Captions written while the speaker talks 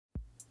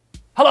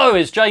Hello,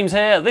 it's James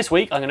here. This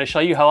week I'm going to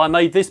show you how I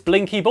made this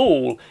blinky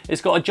ball.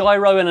 It's got a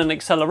gyro and an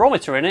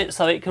accelerometer in it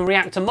so it can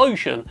react to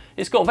motion.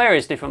 It's got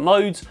various different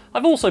modes.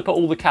 I've also put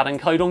all the CAD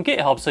and code on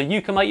GitHub so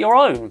you can make your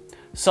own.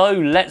 So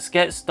let's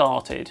get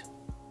started.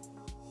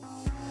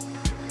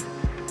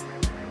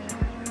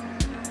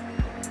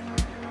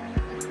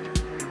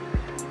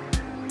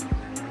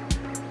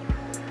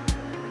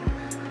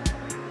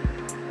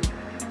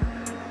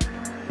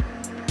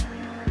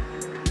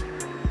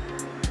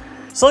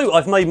 So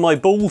I've made my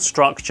ball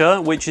structure,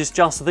 which is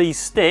just these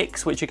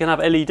sticks, which you can have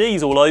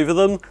LEDs all over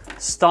them,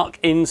 stuck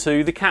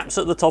into the caps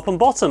at the top and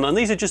bottom. And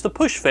these are just a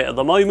push fit at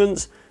the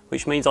moment,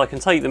 which means I can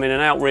take them in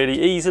and out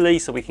really easily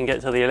so we can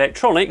get to the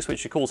electronics,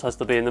 which of course has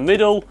to be in the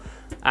middle,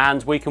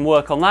 and we can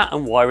work on that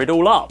and wire it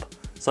all up.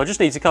 So I just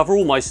need to cover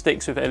all my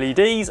sticks with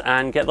LEDs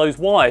and get those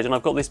wired. And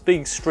I've got this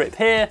big strip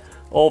here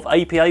of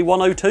APA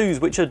 102s,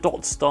 which are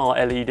dot star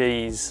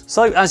LEDs.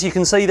 So as you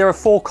can see, there are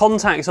 4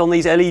 contacts on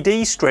these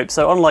LED strips.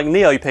 So unlike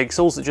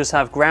NeoPixels that just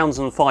have grounds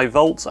and 5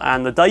 volts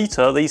and the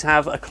data, these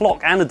have a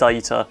clock and a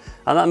data.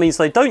 And that means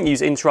they don't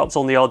use interrupts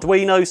on the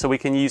Arduino, so we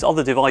can use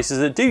other devices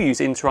that do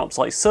use interrupts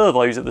like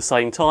servos at the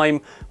same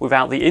time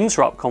without the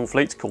interrupt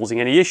conflict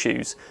causing any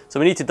issues. So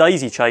we need to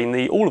daisy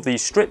chain all of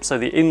these strips so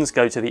the ins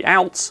go to the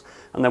outs,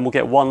 and then we'll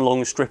get one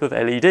long strip of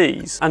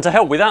LEDs. And to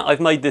help with that, I've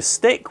made this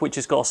stick, which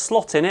has got a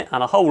slot in it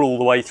and a hole all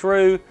the way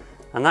through,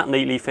 and that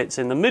neatly fits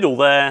in the middle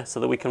there so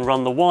that we can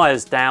run the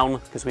wires down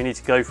because we need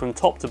to go from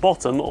top to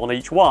bottom on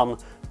each one.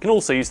 We can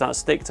also use that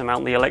stick to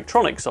mount the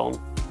electronics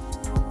on.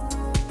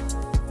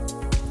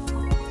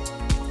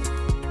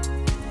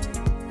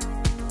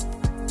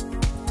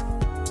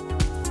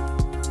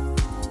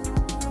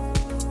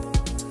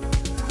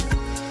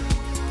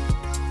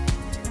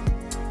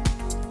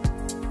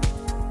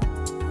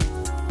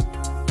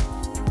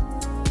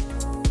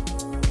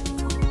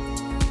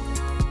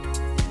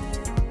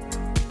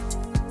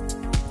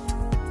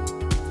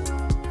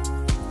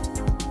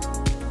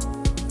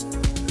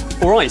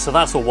 Alright, so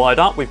that's all wired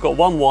up. We've got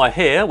one wire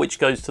here which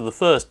goes to the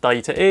first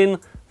data in,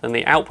 then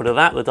the output of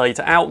that, the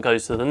data out,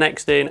 goes to the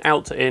next in,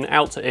 out to in,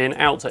 out to in,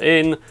 out to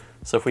in.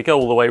 So if we go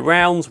all the way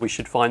round, we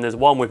should find there's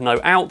one with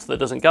no out that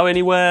doesn't go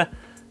anywhere,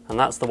 and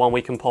that's the one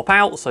we can pop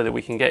out so that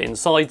we can get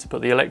inside to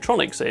put the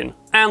electronics in.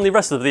 And the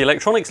rest of the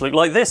electronics look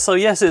like this. So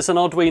yes, it's an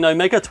Arduino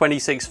Mega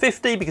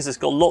 2650 because it's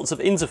got lots of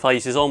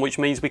interfaces on, which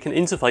means we can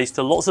interface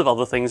to lots of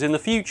other things in the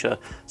future.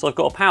 So I've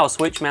got a power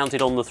switch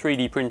mounted on the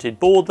 3D printed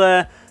board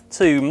there,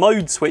 2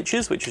 mode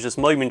switches, which are just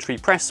momentary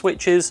press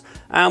switches,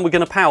 and we're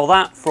going to power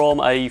that from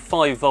a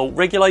 5-volt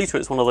regulator.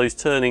 It's one of those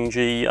turning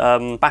G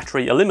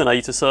battery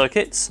eliminator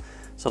circuits.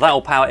 So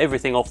that'll power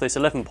everything off this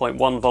 11.1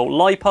 volt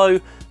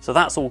LiPo, so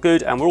that's all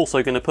good. And we're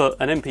also going to put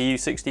an MPU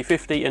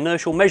 6050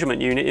 inertial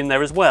measurement unit in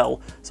there as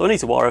well. So I need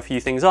to wire a few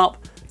things up,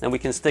 then we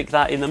can stick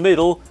that in the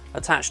middle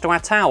attached to our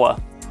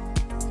tower.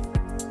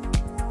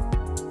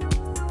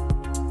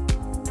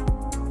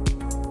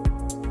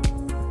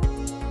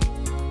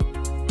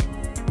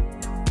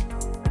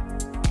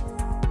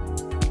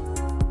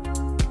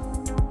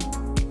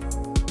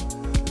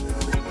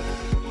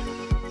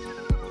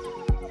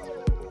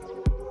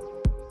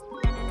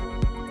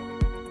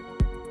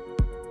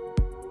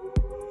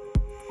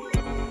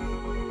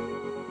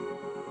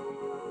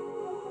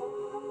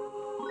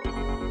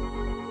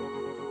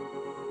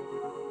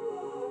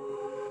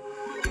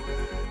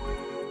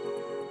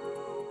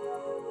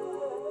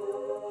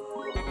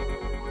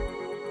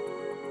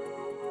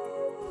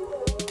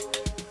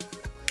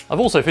 I've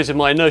also fitted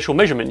my inertial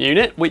measurement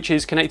unit, which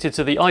is connected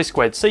to the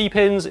I2C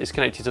pins, it's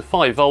connected to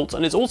 5 volts,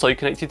 and it's also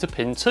connected to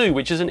pin 2,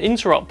 which is an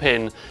interrupt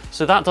pin.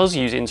 So that does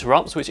use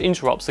interrupts, which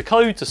interrupts the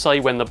code to say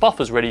when the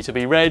buffer's ready to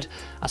be read.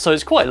 So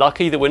it's quite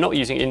lucky that we're not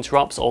using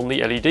interrupts on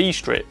the LED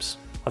strips.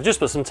 I've just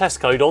put some test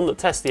code on that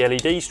tests the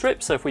LED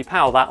strips, so if we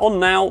power that on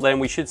now, then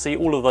we should see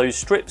all of those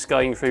strips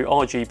going through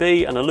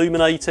RGB and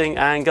illuminating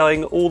and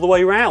going all the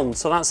way around.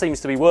 So that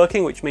seems to be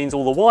working, which means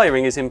all the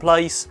wiring is in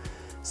place.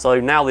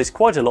 So now there's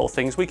quite a lot of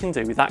things we can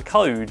do with that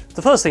code.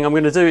 The first thing I'm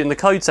going to do in the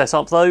code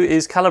setup though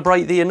is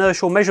calibrate the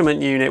inertial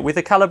measurement unit with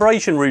a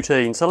calibration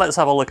routine, so let's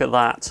have a look at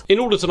that. In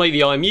order to make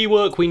the IMU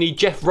work, we need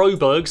Jeff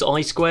Roberg's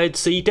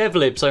I2C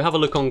devlib, so have a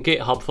look on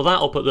GitHub for that.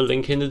 I'll put the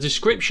link in the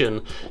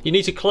description. You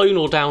need to clone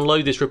or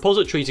download this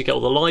repository to get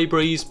all the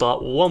libraries,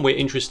 but one we're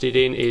interested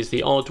in is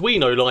the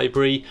Arduino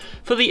library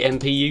for the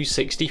MPU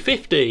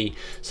 6050.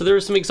 So there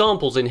are some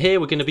examples in here.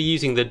 We're going to be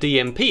using the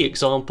DMP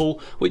example,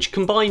 which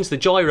combines the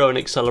gyro and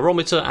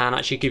accelerometer and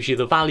actually gives you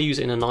the values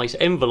in a nice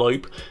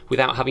envelope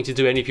without having to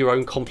do any of your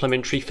own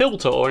complementary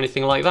filter or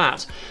anything like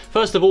that.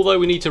 First of all though,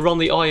 we need to run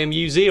the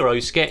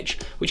IMU0 sketch,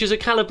 which is a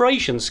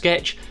calibration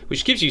sketch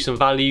which gives you some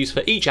values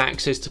for each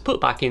axis to put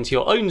back into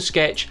your own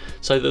sketch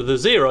so that the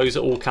zeros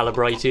are all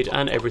calibrated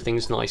and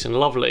everything's nice and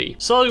lovely.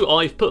 So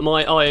I've put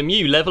my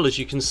IMU level, as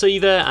you can see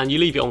there, and you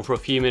leave it on for a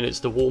few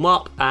minutes to warm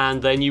up,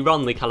 and then you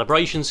run the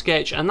calibration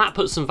sketch, and that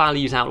puts some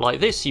values out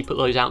like this. You put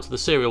those out to the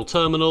serial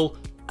terminal,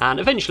 and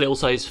eventually it'll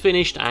say it's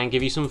finished and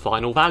give you some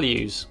final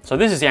values. So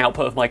this is the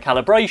output of my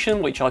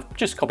calibration, which I've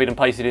just copied and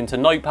pasted into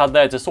Notepad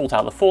there to sort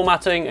out the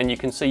formatting, and you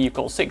can see you've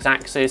got 6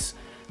 axes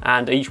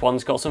and each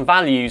one's got some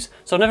values.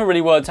 So I've never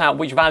really worked out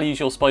which values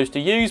you're supposed to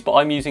use, but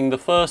I'm using the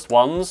first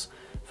ones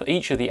for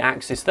each of the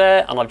axes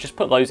there, and I've just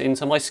put those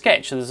into my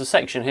sketch. So there's a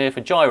section here for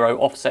gyro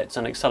offsets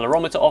and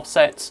accelerometer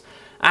offsets,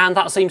 and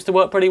that seems to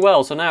work pretty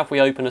well. So now if we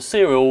open a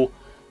serial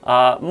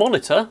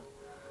monitor,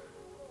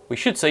 we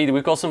should see that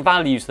we've got some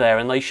values there,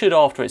 and they should,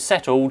 after it's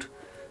settled,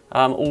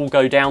 all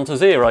go down to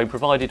 0,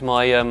 provided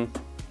my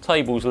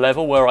table's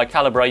level where I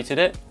calibrated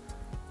it.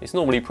 It's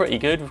normally pretty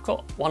good. We've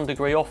got 1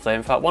 degree off there.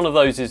 In fact, one of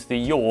those is the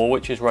yaw,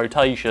 which is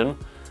rotation,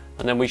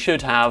 and then we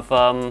should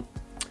have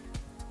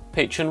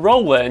pitch and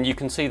roll there, and you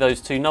can see those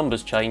 2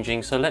 numbers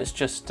changing. So let's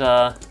just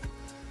go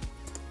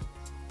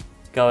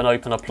and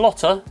open a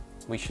plotter.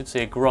 We should see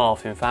a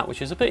graph, in fact,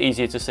 which is a bit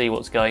easier to see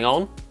what's going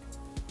on.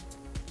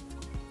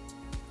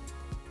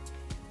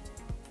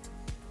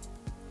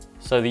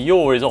 So the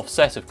yaw is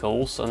offset, of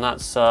course, and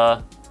that's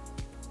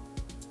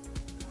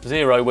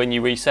 0 when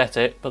you reset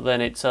it, but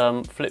then it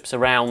flips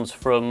around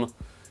from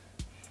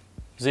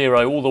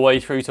 0 all the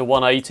way through to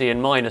 180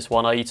 and minus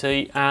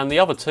 180, and the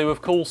other 2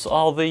 of course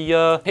are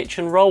the pitch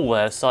and roll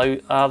there. So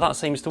that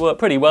seems to work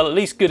pretty well, at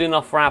least good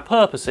enough for our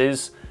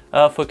purposes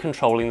for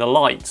controlling the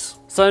lights.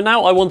 So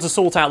now I want to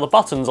sort out the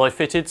buttons I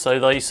fitted so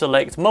they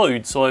select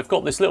mode. So I've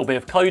got this little bit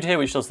of code here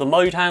which does the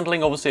mode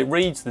handling. Obviously it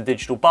reads the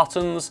digital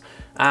buttons,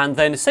 and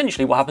then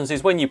essentially what happens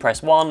is when you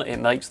press 1 it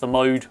makes the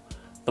mode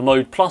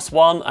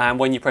 +1, and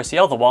when you press the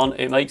other one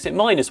it makes it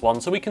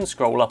 -1, so we can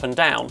scroll up and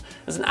down.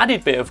 There's an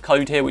added bit of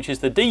code here which is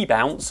the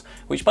debounce,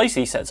 which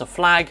basically sets a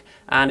flag,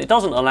 and it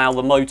doesn't allow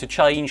the mode to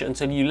change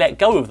until you let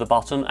go of the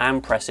button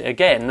and press it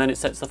again. Then it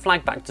sets the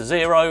flag back to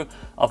 0,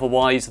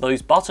 otherwise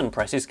those button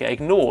presses get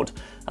ignored.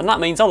 And that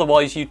means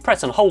otherwise you'd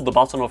press and hold the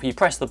button, or if you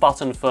press the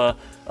button for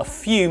a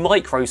few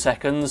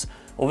microseconds,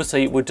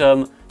 obviously it would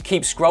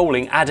keep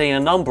scrolling, adding a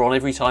number on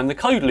every time the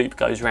code loop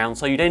goes round,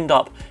 so you'd end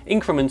up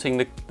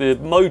incrementing the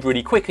mode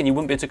really quick and you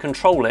wouldn't be able to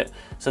control it.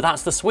 So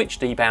that's the switch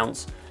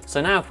debounce.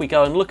 So now if we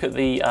go and look at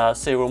the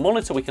serial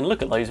monitor, we can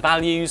look at those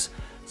values.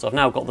 So I've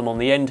now got them on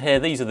the end here.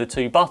 These are the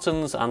 2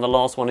 buttons, and the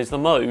last one is the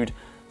mode.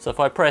 So if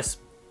I press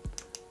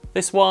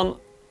this one,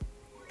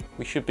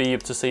 we should be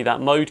able to see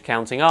that mode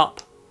counting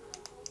up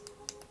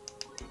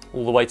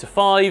all the way to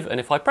 5, and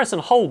if I press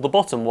and hold the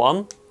bottom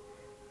one,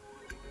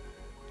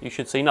 you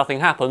should see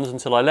nothing happens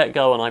until I let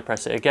go and I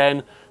press it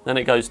again. Then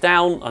it goes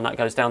down, and that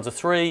goes down to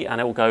 3,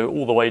 and it will go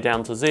all the way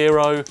down to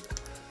 0,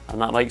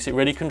 and that makes it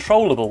really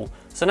controllable.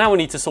 So now we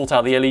need to sort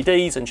out the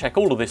LEDs and check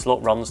all of this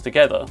lot runs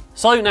together.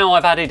 So now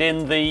I've added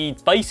in the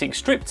basic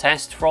strip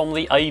test from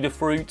the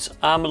Adafruit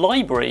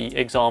library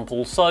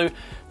example. So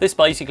this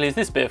basically is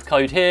this bit of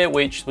code here,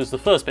 which was the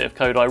first bit of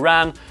code I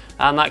ran,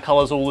 and that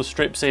colours all the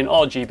strips in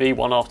RGB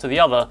one after the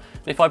other.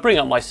 If I bring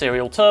up my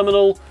serial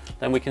terminal,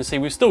 then we can see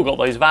we've still got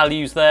those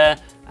values there,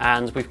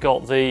 and we've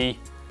got the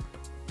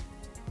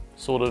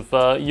sort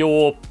of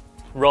yaw,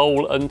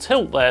 roll and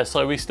tilt there,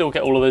 so we still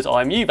get all of those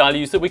IMU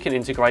values that we can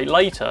integrate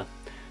later.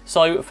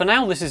 So for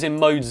now this is in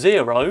mode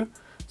 0,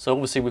 so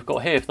obviously we've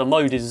got here if the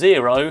mode is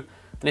 0,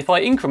 and if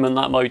I increment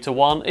that mode to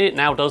 1, it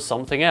now does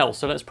something else.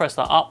 So let's press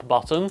that up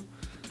button.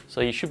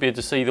 So you should be able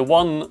to see the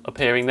 1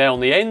 appearing there on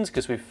the end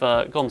because we've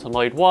gone to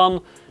mode 1.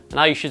 And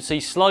now you should see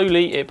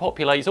slowly it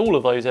populates all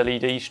of those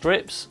LED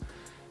strips,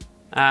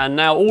 and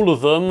now all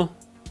of them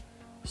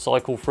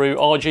cycle through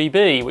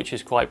RGB, which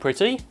is quite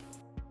pretty.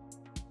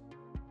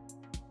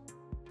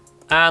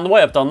 And the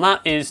way I've done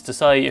that is to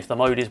say if the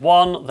mode is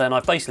 1, then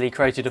I've basically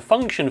created a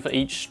function for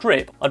each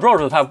strip. I'd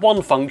rather have had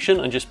one function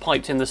and just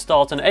piped in the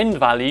start and end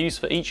values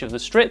for each of the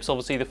strips.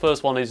 Obviously the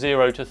first one is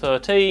 0 to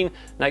 13,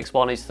 next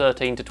one is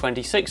 13 to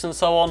 26 and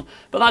so on,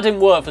 but that didn't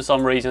work for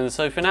some reason.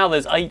 So for now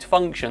there's 8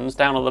 functions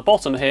down at the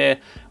bottom here,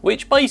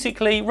 which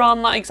basically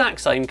run that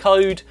exact same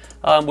code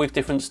with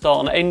different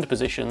start and end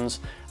positions.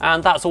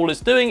 And that's all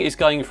it's doing, is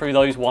going through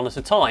those one at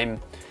a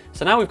time.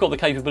 So now we've got the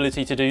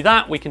capability to do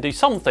that, we can do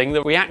something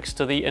that reacts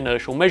to the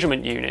inertial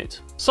measurement unit.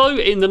 So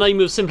in the name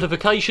of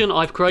simplification,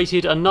 I've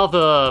created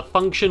another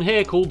function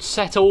here called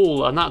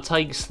setAll, and that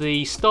takes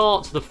the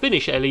start, the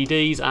finish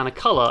LEDs and a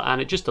colour,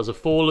 and it just does a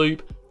for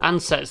loop and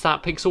sets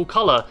that pixel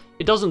colour.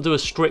 It doesn't do a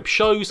strip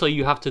show, so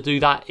you have to do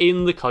that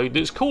in the code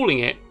that's calling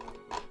it.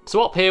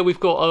 So up here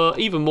we've got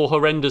even more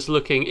horrendous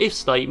looking if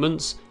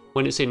statements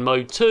when it's in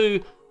mode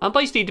 2, and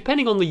basically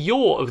depending on the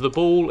yaw of the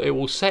ball it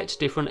will set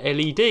different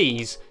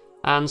LEDs.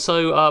 And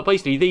so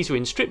basically these are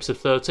in strips of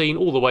 13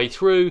 all the way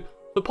through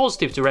the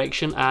positive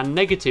direction and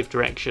negative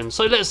direction.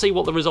 So let's see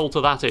what the result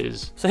of that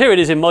is. So here it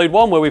is in mode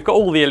 1 where we've got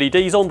all the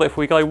LEDs on, but if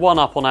we go 1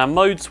 up on our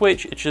mode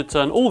switch, it should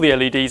turn all the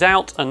LEDs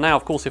out. And now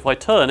of course if I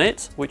turn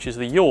it, which is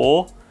the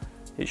yaw,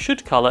 it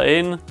should colour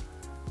in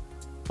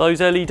those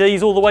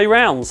LEDs all the way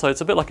round. So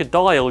it's a bit like a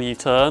dial you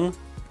turn,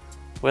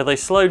 where they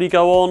slowly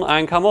go on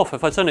and come off.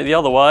 If I turn it the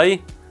other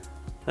way,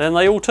 then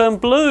they all turn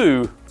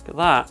blue. Look at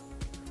that.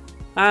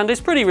 And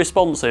it's pretty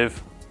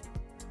responsive.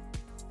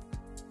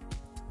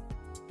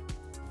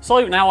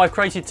 So now I've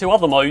created two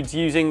other modes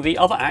using the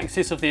other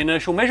axis of the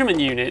inertial measurement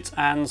unit,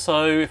 and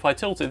so if I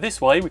tilt it this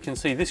way we can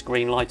see this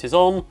green light is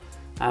on,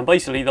 and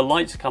basically the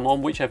lights come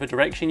on whichever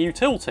direction you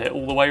tilt it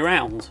all the way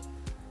around.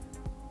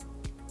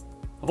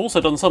 I've also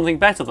done something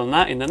better than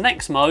that in the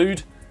next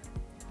mode,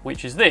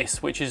 which is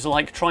this, which is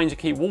like trying to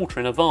keep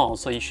water in a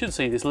vase. So you should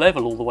see this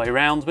level all the way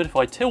around, but if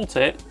I tilt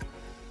it,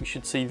 you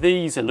should see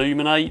these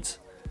illuminate,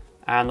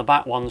 and the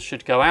back ones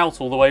should go out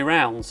all the way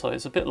around, so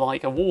it's a bit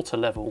like a water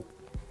level.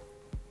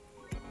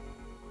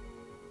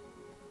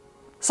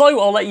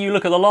 So I'll let you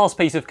look at the last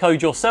piece of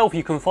code yourself.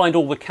 You can find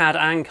all the CAD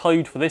and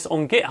code for this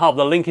on GitHub.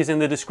 The link is in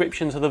the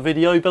description to the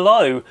video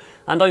below.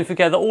 And don't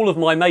forget that all of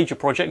my major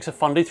projects are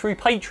funded through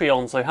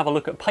Patreon, so have a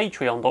look at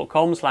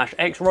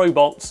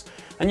patreon.com/XRobots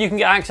and you can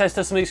get access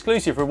to some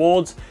exclusive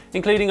rewards,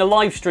 including a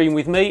live stream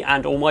with me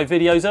and all my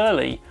videos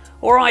early.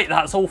 Alright,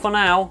 that's all for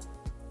now.